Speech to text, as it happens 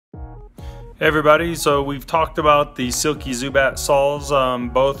Hey everybody, so we've talked about the Silky Zubat saws,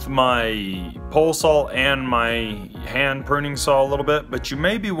 both my pole saw and my hand pruning saw a little bit, but you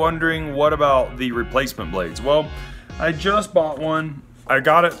may be wondering, what about the replacement blades? Well, I just bought one. I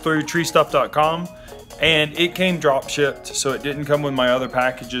got it through treestuff.com and it came drop shipped, so it didn't come with my other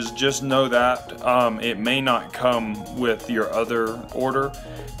packages. Just know that it may not come with your other order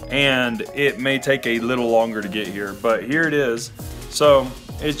and it may take a little longer to get here, but here it is. So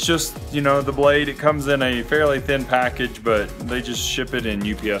it's just, you know, the blade, it comes in a fairly thin package, but they just ship it in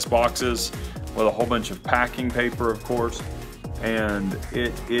UPS boxes with a whole bunch of packing paper, of course. And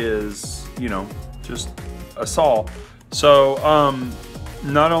it is, you know, just a saw. So,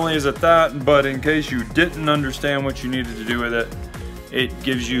 not only is it that, but in case you didn't understand what you needed to do with it, it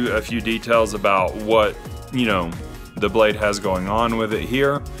gives you a few details about what, you know, the blade has going on with it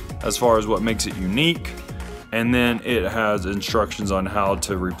here, as far as what makes it unique. And then it has instructions on how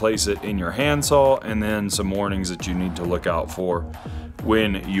to replace it in your handsaw, and then some warnings that you need to look out for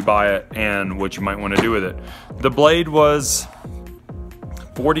when you buy it and what you might want to do with it. The blade was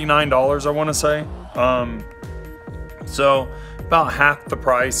 $49, I want to say. So about half the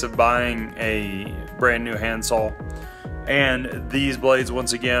price of buying a brand new handsaw. And these blades,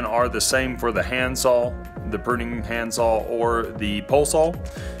 once again, are the same for the handsaw, the pruning handsaw, or the pole saw.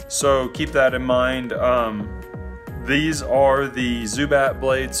 So keep that in mind. These are the Zubat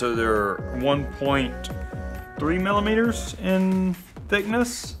blades, so they're 1.3 millimeters in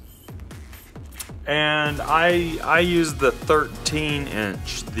thickness. And I use the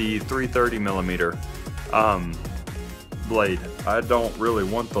 13-inch, the 330 millimeter blade. I don't really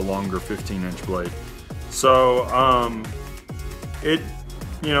want the longer 15-inch blade. So it,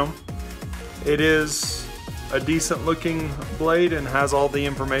 you know, it is a decent looking blade and has all the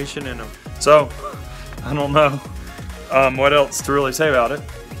information in them. So I don't know what else to really say about it,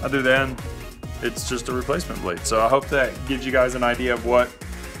 other than it's just a replacement blade. So I hope that gives you guys an idea of what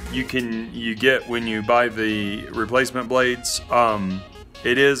you get when you buy the replacement blades.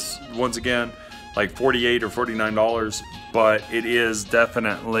 It is, once again, like $48 or $49, but it is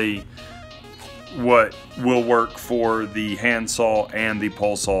definitely what will work for the handsaw and the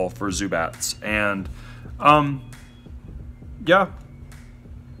pole saw for Zubats. And yeah,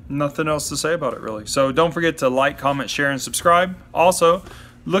 nothing else to say about it really. So don't forget to like, comment, share, and subscribe. Also,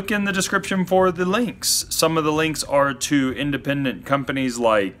 look in the description for the links. Some of the links are to independent companies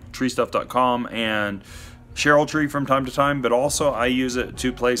like treestuff.com and Cheryl Tree from time to time, but also I use it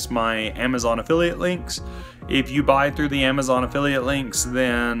to place my Amazon affiliate links. If you buy through the Amazon affiliate links,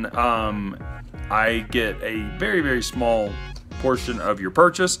 then I get a very, very small portion of your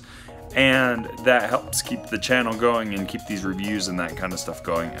purchase, and that helps keep the channel going and keep these reviews and that kind of stuff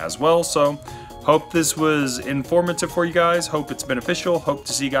going as well. So hope this was informative for you guys. Hope it's beneficial. Hope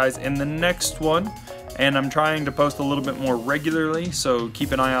to see you guys in the next one. And I'm trying to post a little bit more regularly, so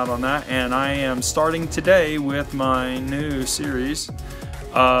keep an eye out on that. And I am starting today with my new series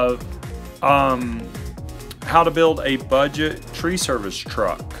of how to build a budget tree service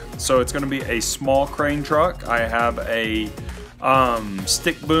truck. So it's going to be a small crane truck. I have a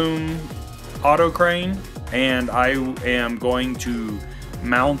stick boom auto crane, and I am going to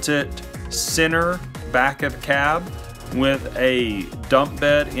mount it center back of cab with a dump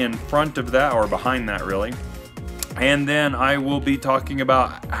bed in front of that, or behind that really. And then I will be talking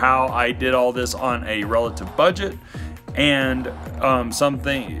about how I did all this on a relative budget, and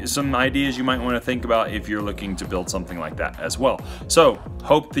some ideas you might want to think about if you're looking to build something like that as well. So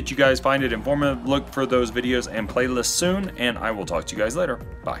hope that you guys find it informative. Look for those videos and playlists soon, and I will talk to you guys later.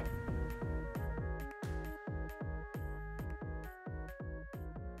 Bye.